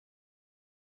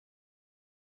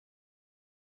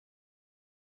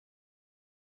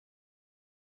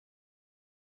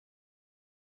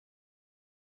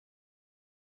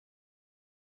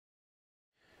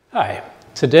Hi.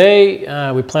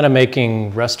 Today we plan on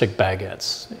making rustic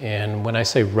baguettes, and when I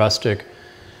say rustic,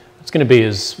 it's going to be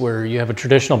where you have a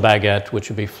traditional baguette, which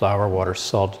would be flour, water,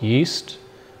 salt, yeast,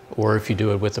 or if you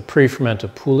do it with a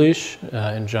pre-fermented Poolish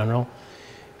in general.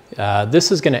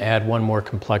 This is going to add one more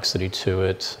complexity to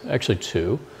it, actually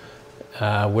two,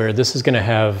 where this is going to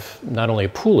have not only a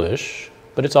Poolish,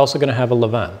 but it's also going to have a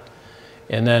Levain.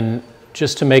 And then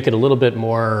just to make it a little bit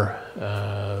more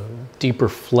deeper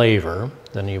flavor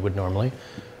than you would normally,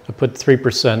 I put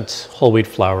 3% whole wheat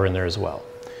flour in there as well.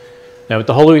 Now with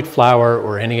the whole wheat flour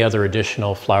or any other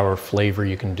additional flour flavor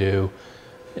you can do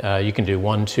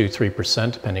 1, 2,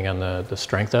 3% depending on the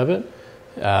strength of it,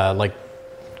 like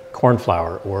corn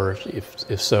flour, or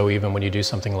if so, even when you do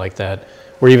something like that,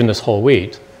 or even this whole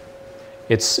wheat,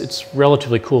 it's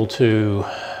relatively cool to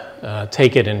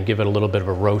take it and give it a little bit of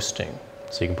a roasting.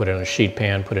 So you can put it in a sheet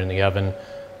pan, put it in the oven,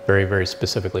 very, very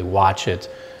specifically watch it,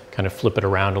 kind of flip it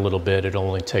around a little bit. It'll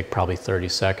only take probably 30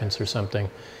 seconds or something.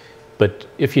 But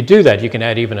if you do that, you can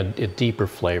add even a deeper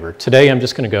flavor. Today I'm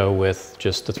just going to go with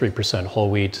just the 3% whole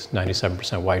wheat,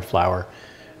 97% white flour.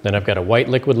 Then I've got a white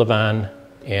liquid Levain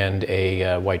and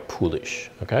a white Poolish,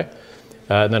 okay?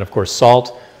 And then of course salt,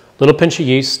 a little pinch of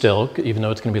yeast still, even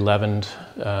though it's going to be leavened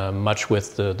much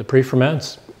with the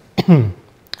pre-ferments.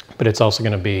 But it's also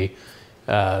going to be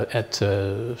at,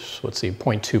 let's see,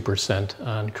 0.2%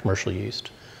 on commercial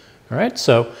yeast. All right,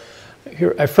 so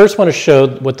here I first want to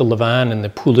show what the Levain and the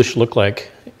Poolish look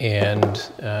like and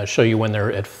show you when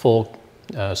they're at full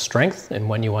strength and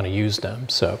when you want to use them.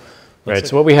 So, right,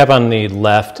 so what we have on the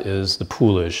left is the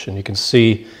Poolish, and you can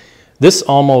see this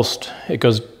it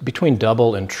goes between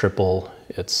double and triple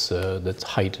its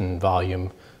height and volume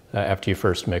after you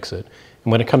first mix it.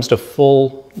 And when it comes to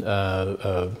full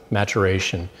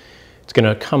maturation, it's going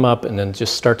to come up and then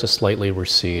just start to slightly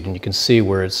recede, and you can see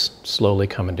where it's slowly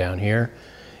coming down here.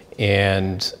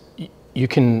 And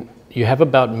you have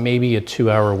about maybe a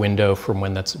 2-hour window from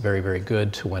when that's very, very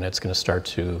good to when it's going to start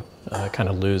to kind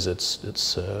of lose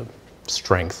its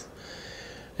strength.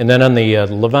 And then on the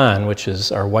Levain, which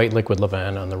is our white liquid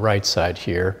Levain on the right side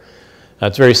here,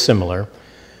 it's very similar.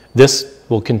 This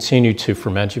will continue to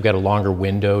ferment. You've got a longer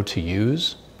window to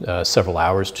use, several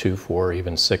hours, 2, 4,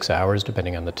 even 6 hours,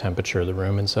 depending on the temperature of the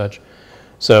room and such.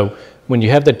 So when you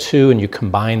have the two and you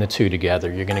combine the two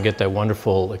together, you're going to get that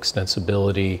wonderful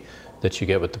extensibility that you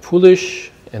get with the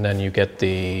Poolish, and then you get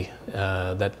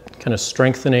that kind of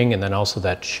strengthening, and then also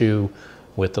that chew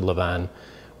with the Levain.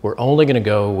 We're only going to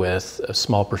go with a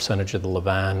small percentage of the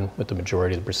Levain, with the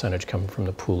majority of the percentage coming from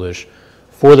the Poolish,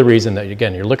 for the reason that,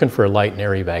 again, you're looking for a light and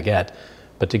airy baguette,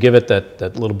 but to give it that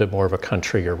little bit more of a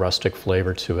country or rustic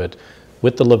flavor to it,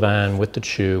 with the Levain, with the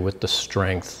chew, with the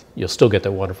strength, you'll still get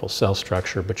that wonderful cell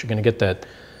structure, but you're going to get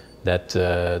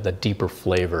that deeper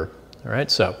flavor. All right,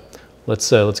 so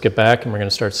let's get back, and we're going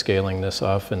to start scaling this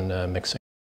off and mixing.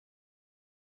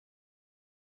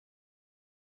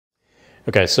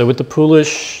 Okay, so with the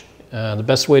Poolish, the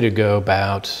best way to go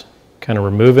about kind of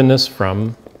removing this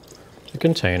from the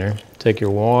container, take your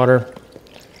water,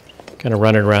 kind of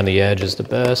run it around the edge is the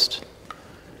best,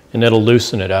 and it'll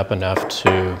loosen it up enough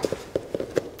to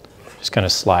just kind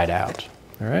of slide out,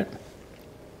 all right?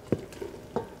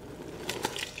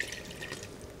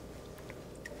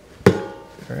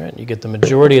 All right, you get the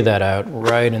majority of that out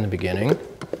right in the beginning.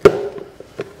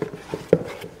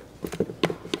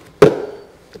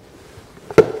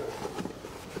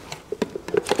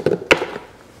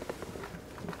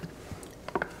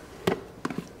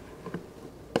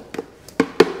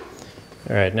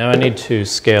 All right, now I need to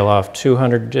scale off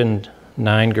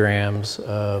 209 grams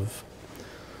of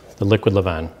the liquid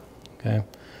Levain, okay?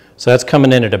 So that's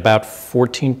coming in at about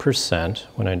 14%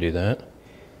 when I do that.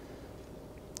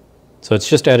 So it's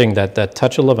just adding that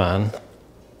touch of Levain.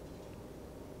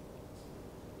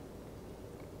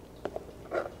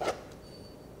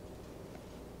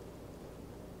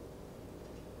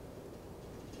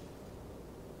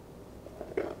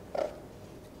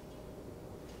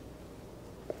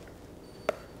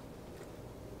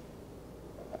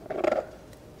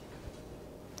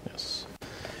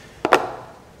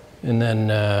 And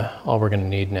then all we're going to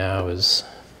need now is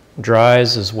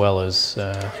dries as well as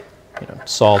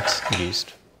salt and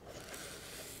yeast.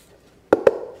 All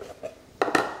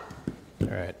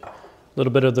right, a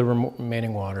little bit of the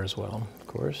remaining water as well, of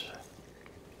course.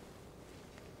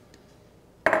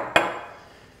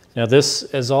 Now this,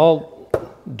 as all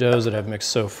doughs that I've mixed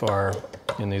so far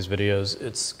in these videos,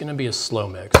 it's going to be a slow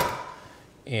mix.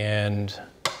 And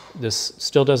this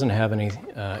still doesn't have any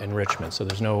enrichment, so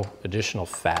there's no additional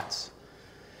fats.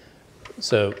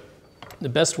 So the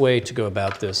best way to go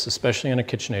about this, especially on a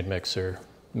KitchenAid mixer,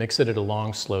 mix it at a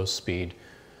long, slow speed.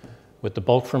 With the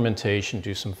bulk fermentation,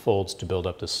 do some folds to build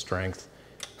up the strength.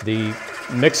 The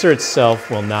mixer itself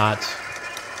will not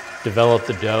develop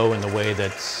the dough in the way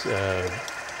that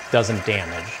doesn't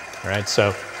damage, right?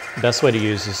 So the best way to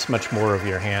use is much more of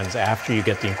your hands after you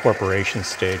get the incorporation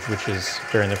stage, which is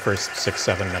during the first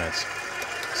 6-7 minutes.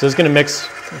 So it's gonna mix,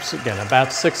 again, about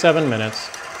 6-7 minutes.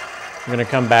 I'm gonna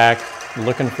come back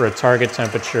looking for a target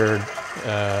temperature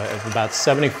of about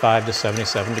 75 to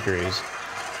 77 degrees,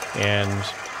 and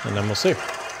then we'll see.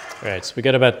 All right, so we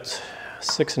got about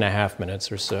 6.5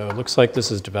 minutes or so. It looks like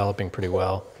this is developing pretty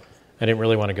well. I didn't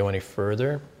really want to go any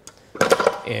further.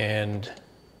 And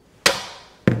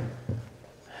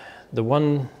the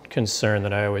one concern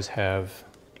that I always have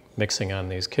mixing on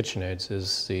these KitchenAids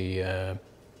is the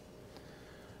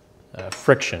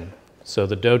friction. So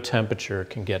the dough temperature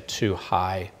can get too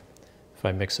high if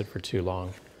I mix it for too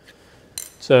long.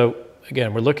 So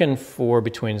again, we're looking for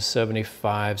between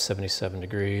 75, 77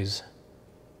 degrees.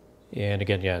 And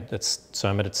again, yeah, so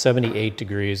I'm at 78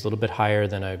 degrees, a little bit higher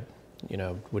than I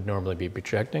would normally be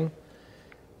projecting.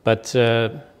 But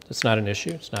it's not an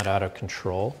issue, it's not out of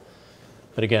control.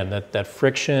 But again, that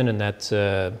friction and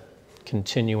that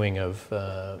continuing of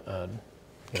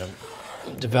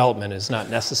development is not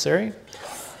necessary.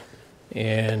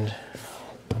 And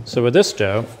so with this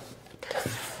dough,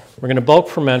 we're going to bulk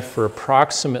ferment for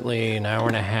approximately an hour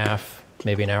and a half,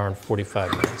 maybe an hour and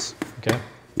 45 minutes, okay?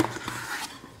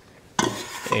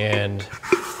 And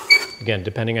again,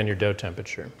 depending on your dough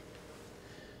temperature.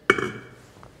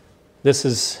 This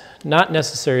is not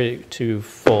necessary to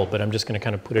fold, but I'm just going to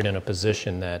kind of put it in a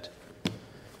position that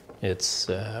it's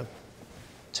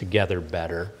together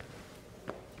better.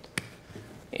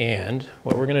 And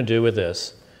what we're going to do with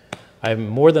this, I'm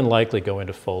more than likely going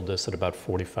to fold this at about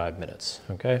 45 minutes,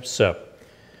 okay? So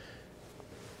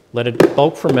let it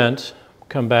bulk ferment,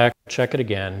 come back, check it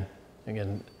again.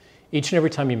 Again, each and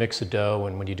every time you mix a dough,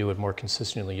 and when you do it more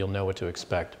consistently, you'll know what to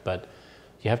expect. But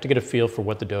you have to get a feel for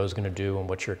what the dough is going to do and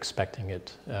what you're expecting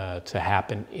it to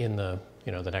happen in the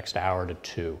next hour to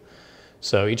two.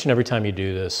 So each and every time you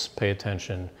do this, pay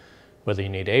attention whether you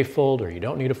need a fold or you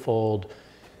don't need a fold,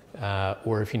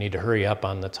 or if you need to hurry up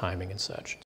on the timing and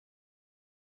such.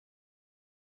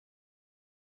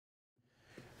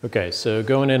 Okay, so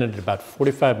going in at about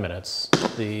 45 minutes,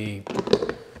 the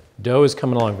dough is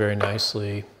coming along very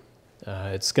nicely.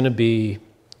 It's going to be,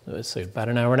 let's say, about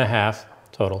an hour and a half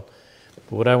total.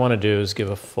 But what I want to do is give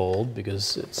a fold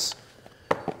because it's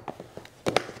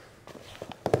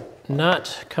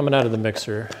not coming out of the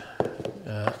mixer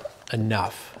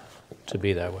enough to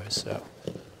be that way. So.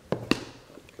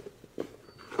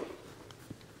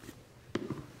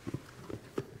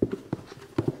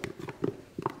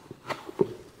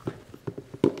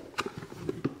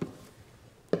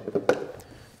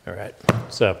 All right,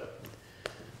 so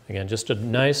again, just a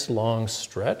nice long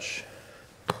stretch,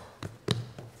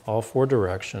 all four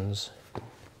directions.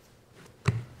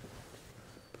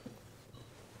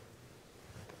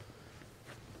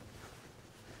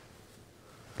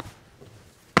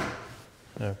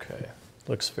 Okay,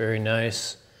 looks very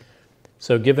nice.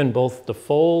 So given both the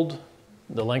fold,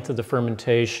 the length of the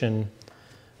fermentation,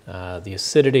 the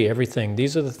acidity, everything,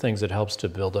 these are the things that helps to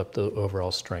build up the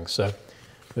overall strength. So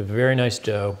we have a very nice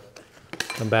dough.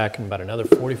 Come back in about another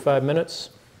 45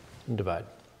 minutes and divide.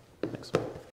 Thanks.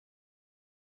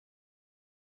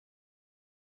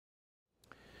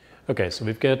 Okay, so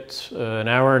we've got an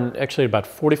hour and actually about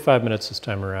 45 minutes this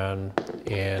time around,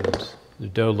 and the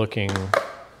dough looking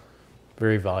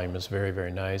very voluminous, very,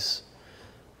 very nice.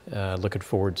 Looking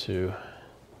forward to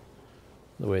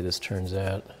the way this turns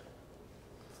out.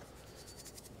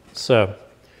 So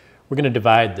we're going to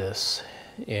divide this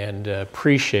and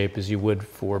pre-shape as you would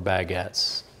for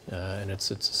baguettes. And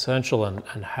it's essential on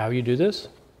how you do this,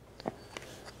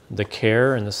 the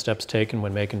care and the steps taken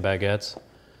when making baguettes.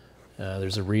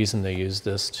 There's a reason they use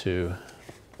this to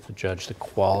judge the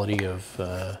quality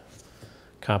of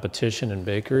competition in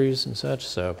bakeries and such.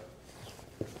 So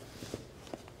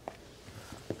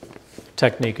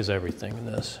technique is everything in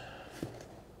this.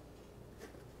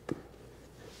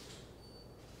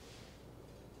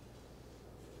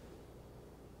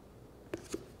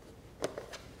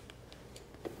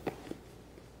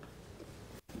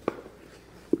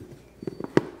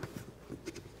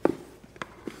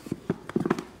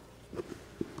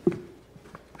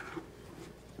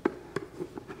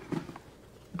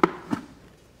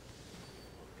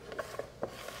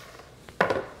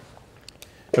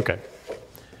 Okay,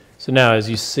 so now as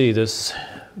you see this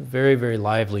very, very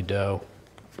lively dough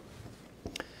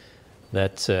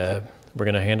that we're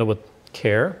going to handle with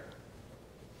care,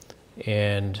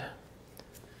 and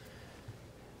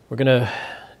We're going to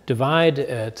divide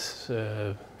at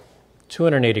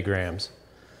 280 grams.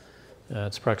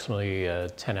 It's approximately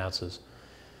 10 ounces.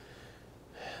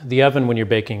 The oven, when you're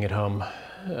baking at home,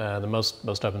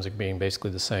 most ovens are being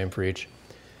basically the same for each.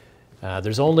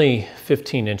 There's only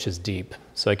 15 inches deep,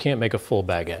 so I can't make a full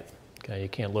baguette. Okay, you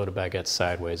can't load a baguette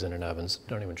sideways in an oven, so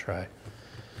don't even try.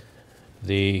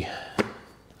 The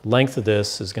length of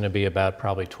this is going to be about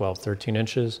probably 12, 13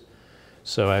 inches.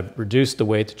 So I've reduced the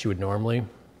weight that you would normally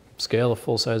scale a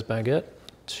full-size baguette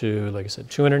to, like I said,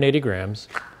 280 grams,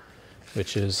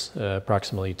 which is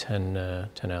approximately 10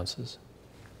 ounces.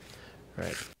 All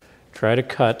right. Try to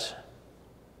cut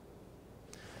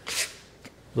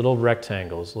little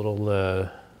rectangles, little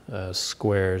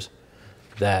squares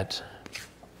that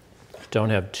don't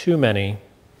have too many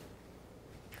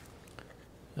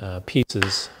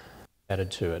pieces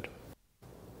added to it.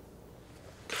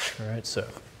 All right, so.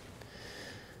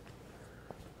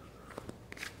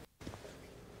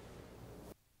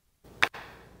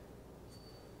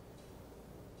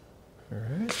 All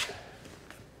right.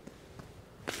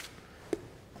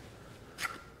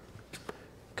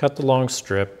 Cut the long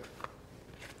strip.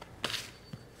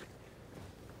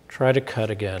 Try to cut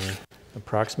again,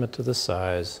 approximate to the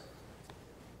size.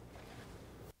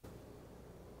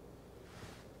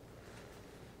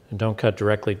 And don't cut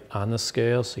directly on the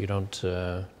scale so you don't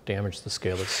damage the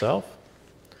scale itself.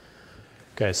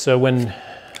 Okay, so when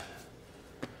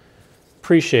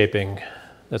pre-shaping,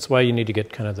 that's why you need to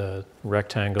get kind of the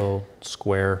rectangle,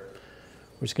 square.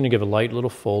 We're just going to give a light little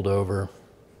fold over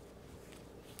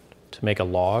to make a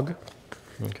log,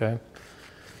 okay?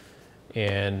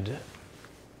 And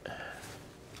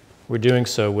we're doing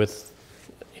so with,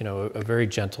 you know, a very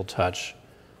gentle touch.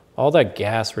 All that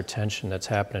gas retention that's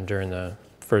happening during the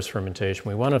first fermentation,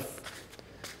 we want to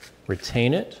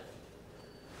retain it,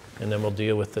 and then we'll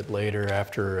deal with it later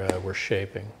after we're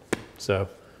shaping. So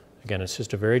again, it's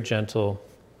just a very gentle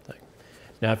thing.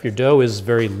 Now, if your dough is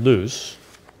very loose,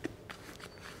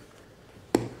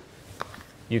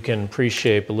 you can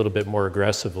pre-shape a little bit more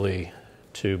aggressively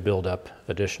to build up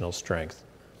additional strength,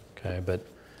 okay? But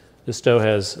this dough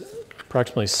has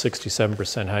approximately 67%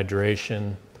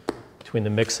 hydration. Between the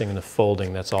mixing and the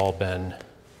folding, that's all been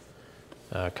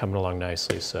coming along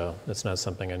nicely, so that's not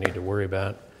something I need to worry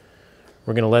about.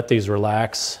 We're going to let these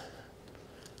relax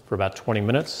for about 20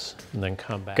 minutes and then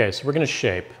come back. Okay, so we're going to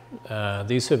shape.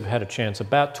 These have had a chance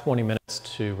about 20 minutes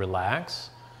to relax.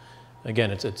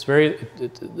 Again,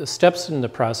 the steps in the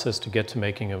process to get to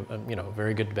making a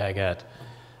very good baguette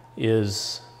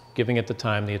is giving it the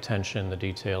time, the attention, the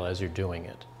detail as you're doing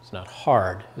it. It's not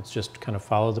hard. It's just kind of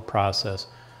follow the process,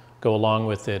 go along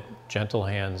with it, gentle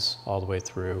hands all the way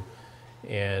through.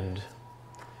 And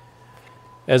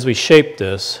as we shape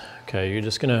this, okay, you're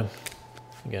just gonna,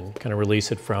 again, kind of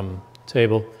release it from the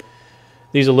table.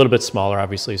 These are a little bit smaller,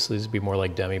 obviously, so these would be more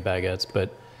like demi baguettes,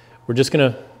 but we're just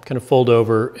gonna kind of fold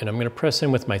over, and I'm gonna press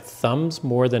in with my thumbs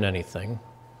more than anything,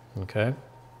 okay?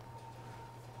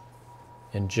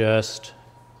 And just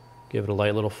give it a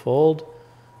light little fold,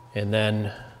 and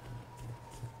then,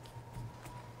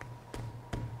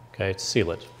 okay,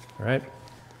 seal it, all right?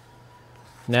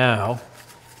 Now,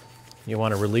 you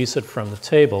want to release it from the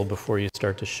table before you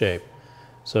start to shape.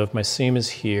 So if my seam is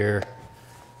here,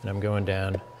 and I'm going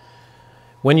down,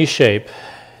 when you shape,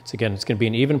 it's going to be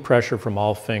an even pressure from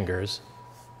all fingers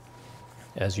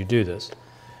as you do this.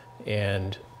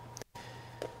 And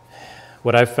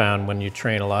what I've found when you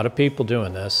train a lot of people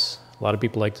doing this, a lot of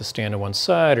people like to stand to one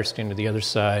side or stand to the other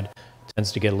side. It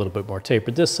tends to get a little bit more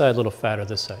tapered this side, a little fatter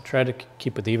this side. Try to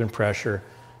keep with even pressure,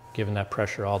 giving that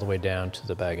pressure all the way down to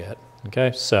the baguette.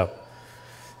 Okay, so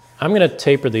I'm going to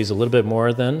taper these a little bit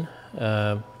more than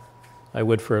I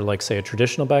would for, like, say, a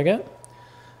traditional baguette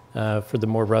for the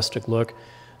more rustic look.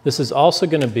 This is also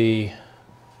going to be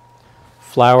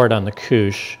floured on the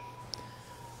couche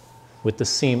with the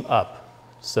seam up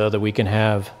so that we can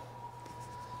have,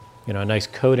 you know, a nice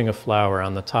coating of flour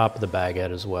on the top of the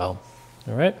baguette as well.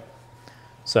 All right?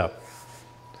 So,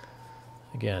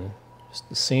 again, just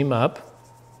the seam up.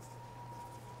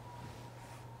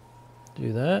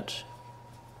 Do that.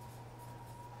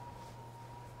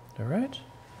 All right.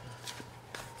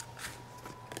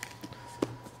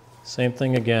 Same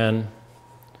thing again.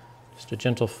 Just a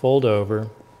gentle fold over.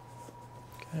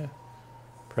 Okay.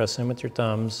 Press in with your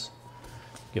thumbs.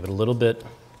 Give it a little bit.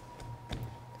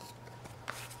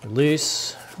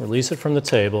 Release it from the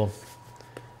table.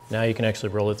 Now you can actually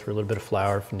roll it through a little bit of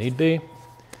flour if need be.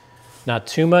 Not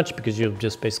too much because you'll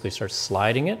just basically start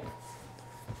sliding it.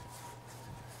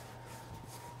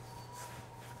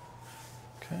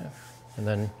 Okay. And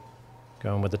then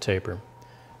going with the taper.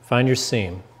 Find your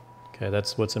seam. Okay,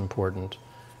 that's what's important.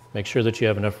 Make sure that you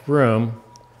have enough room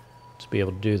to be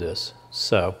able to do this.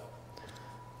 So,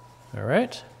 all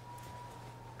right,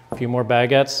 a few more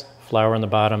baguettes, flour on the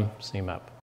bottom, seam up.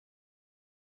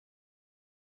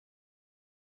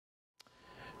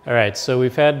 All right, so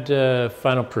we've had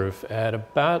final proof at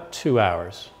about 2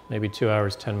 hours, maybe 2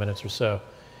 hours, 10 minutes or so.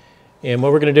 And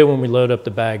what we're gonna do when we load up the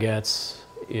baguettes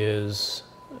is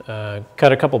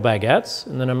cut a couple baguettes,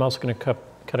 and then I'm also gonna cut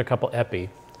a couple epi.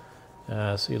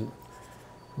 So you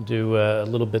do a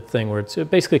little bit thing where it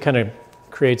basically kind of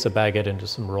creates a baguette into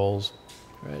some rolls.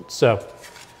 All right, so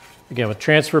again, with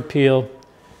transfer peel,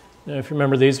 now if you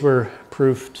remember, these were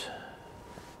proofed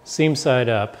seam side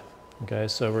up. Okay,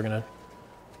 so we're gonna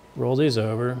roll these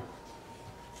over,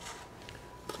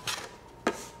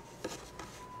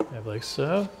 have like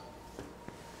so.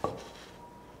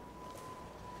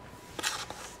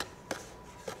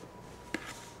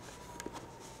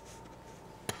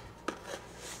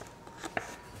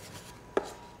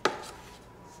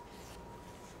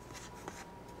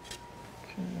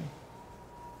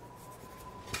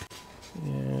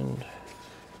 And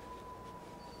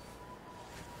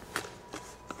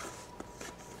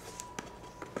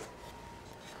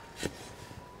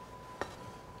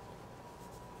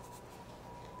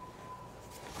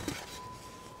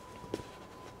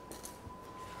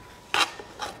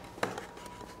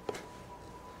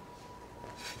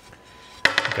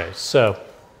okay, so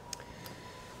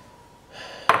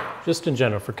just in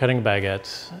general for cutting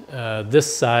baguettes,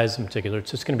 this size in particular,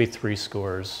 it's just going to be 3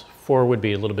 scores. 4 would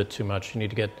be a little bit too much. You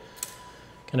need to get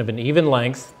kind of an even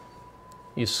length.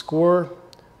 You score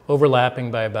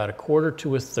overlapping by about 1/4 to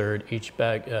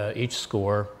 1/3 each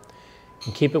score,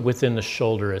 and keep it within the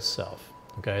shoulder itself.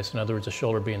 Okay, so in other words, the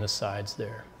shoulder being the sides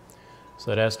there.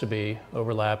 So it has to be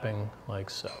overlapping like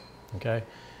so. Okay,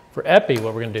 for epi,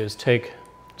 what we're going to do is take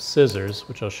scissors,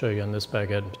 which I'll show you on this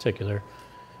baguette in particular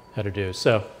how to do.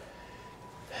 So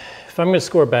if I'm going to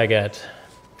score a baguette,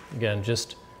 again,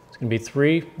 just it's going to be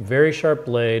 3 very sharp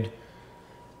blade,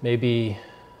 maybe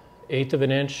 1/8 of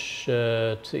an inch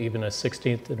to even a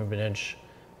 1/16 of an inch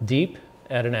deep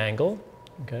at an angle.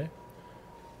 Okay,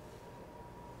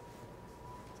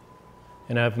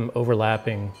 and I have them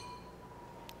overlapping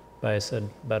by, I said,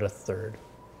 about 1/3.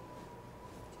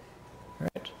 All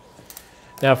right.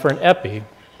 Now for an epi, what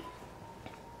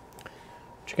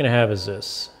you're going to have is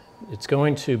this. It's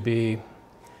going to be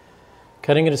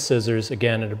cutting it with scissors,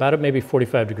 again, at about a maybe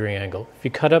 45-degree angle. If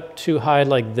you cut up too high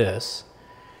like this,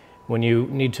 when you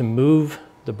need to move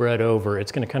the bread over,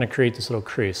 it's going to kind of create this little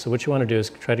crease. So what you want to do is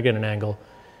try to get an angle,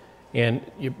 and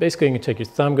you're basically going to take your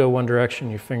thumb go one direction,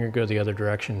 your finger go the other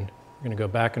direction. You're going to go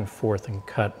back and forth and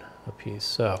cut a piece.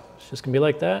 So it's just going to be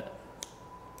like that,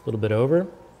 a little bit over.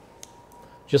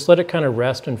 Just let it kind of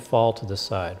rest and fall to the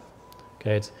side.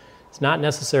 Okay, it's not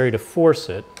necessary to force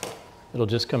it. It'll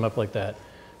just come up like that.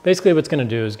 Basically what it's going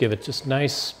to do is give it just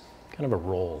nice kind of a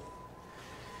roll.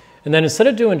 And then instead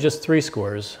of doing just 3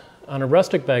 scores, on a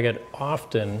rustic baguette,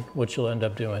 often what you'll end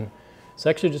up doing is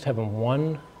actually just having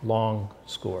 1 long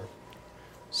score.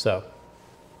 So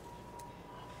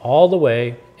all the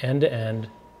way end to end,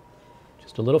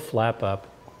 just a little flap up.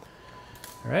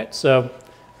 All right, so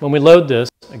when we load this,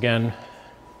 again,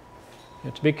 you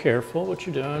have to be careful what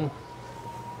you're doing.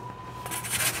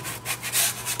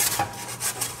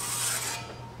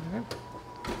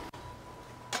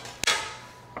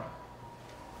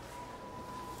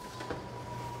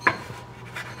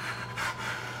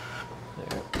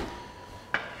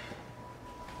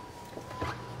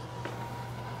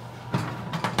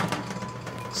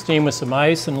 Steam with some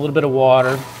ice and a little bit of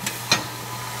water.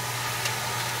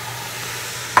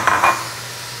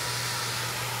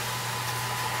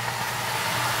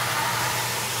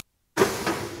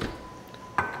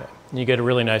 Okay, and you get a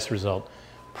really nice result.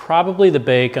 Probably the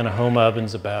bake on a home oven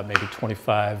is about maybe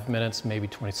 25 minutes, maybe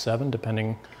 27,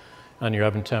 depending on your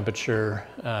oven temperature.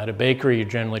 At a bakery, you're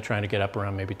generally trying to get up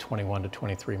around maybe 21 to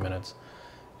 23 minutes,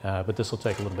 but this will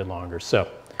take a little bit longer. So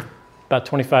about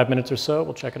 25 minutes or so,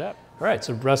 we'll check it out. All right,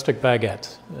 so rustic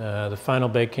baguette. The final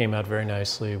bake came out very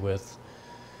nicely with,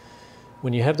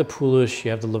 when you have the Poolish,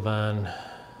 you have the Levain,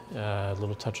 a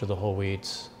little touch of the whole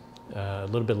wheat, a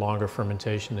little bit longer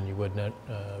fermentation than you would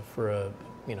for a,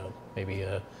 maybe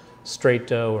a straight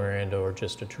dough or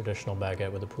just a traditional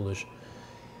baguette with a Poolish.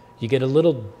 You get a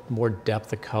little more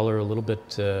depth of color, a little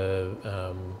bit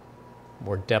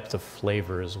more depth of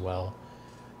flavor as well.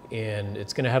 And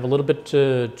it's going to have a little bit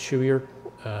chewier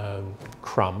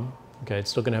crumb. Okay,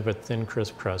 it's still going to have a thin,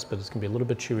 crisp crust, but it's going to be a little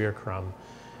bit chewier crumb.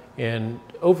 And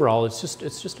overall, it's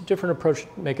just a different approach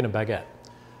to making a baguette.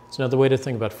 It's another way to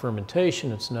think about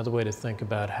fermentation. It's another way to think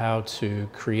about how to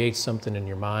create something in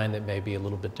your mind that may be a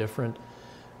little bit different.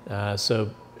 So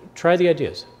try the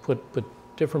ideas. Put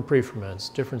different pre-ferments,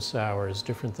 different sours,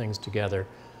 different things together.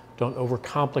 Don't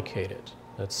overcomplicate it.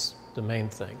 That's the main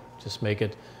thing. Just make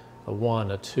it a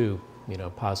 1, a 2,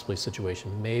 possibly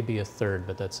situation. Maybe a 3rd,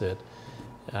 but that's it.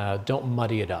 Don't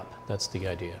muddy it up. That's the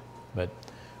idea. But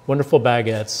wonderful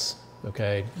baguettes,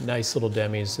 okay? Nice little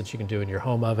demis that you can do in your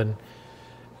home oven.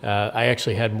 I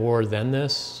actually had more than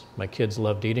this. My kids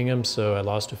loved eating them, so I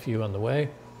lost a few on the way.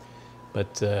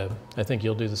 But I think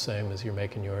you'll do the same as you're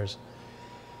making yours.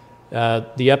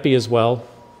 The Epi as well,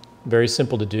 very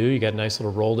simple to do. You got a nice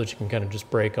little roll that you can kind of just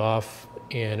break off.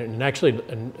 And actually,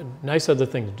 a nice other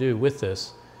thing to do with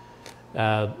this,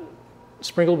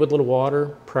 sprinkle it with a little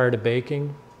water prior to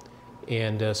baking,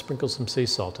 and sprinkle some sea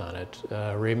salt on it,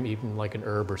 or even like an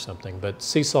herb or something. But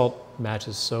sea salt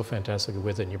matches so fantastically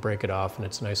with it, and you break it off, and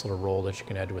it's a nice little roll that you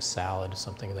can add to a salad or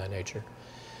something of that nature.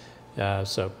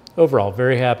 So overall,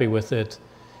 very happy with it.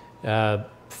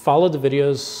 Follow the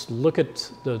videos, look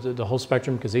at the whole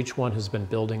spectrum, because each one has been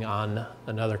building on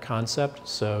another concept.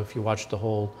 So if you watch the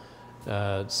whole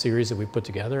series that we put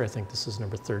together, I think this is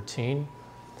number 13.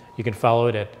 You can follow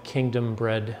it at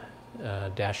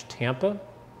kingdombread-tampa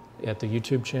at the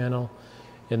YouTube channel,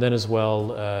 and then as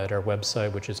well at our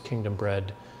website, which is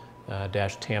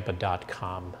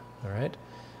kingdombread-tampa.com. All right,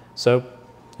 so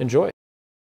enjoy.